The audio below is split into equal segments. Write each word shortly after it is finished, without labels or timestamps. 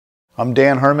I'm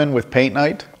Dan Hermann with Paint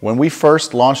Nite. When we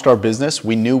first launched our business,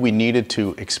 we knew we needed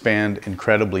to expand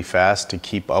incredibly fast to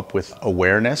keep up with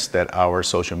awareness that our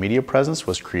social media presence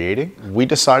was creating. We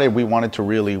decided we wanted to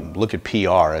really look at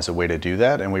PR as a way to do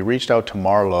that, and we reached out to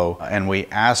Marlo and we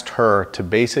asked her to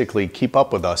basically keep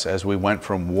up with us as we went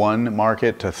from 1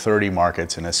 market to 30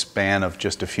 markets in a span of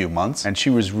just a few months. And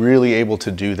she was really able to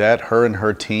do that. Her and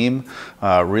her team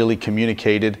really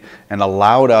communicated and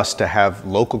allowed us to have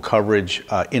local coverage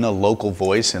in a local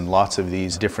voice in lots of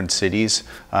these different cities,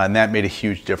 and that made a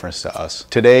huge difference to us.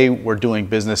 Today we're doing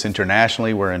business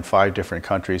internationally. We're in 5 different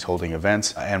countries holding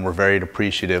events, and we're very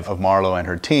appreciative of Marlo and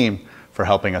her team for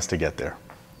helping us to get there.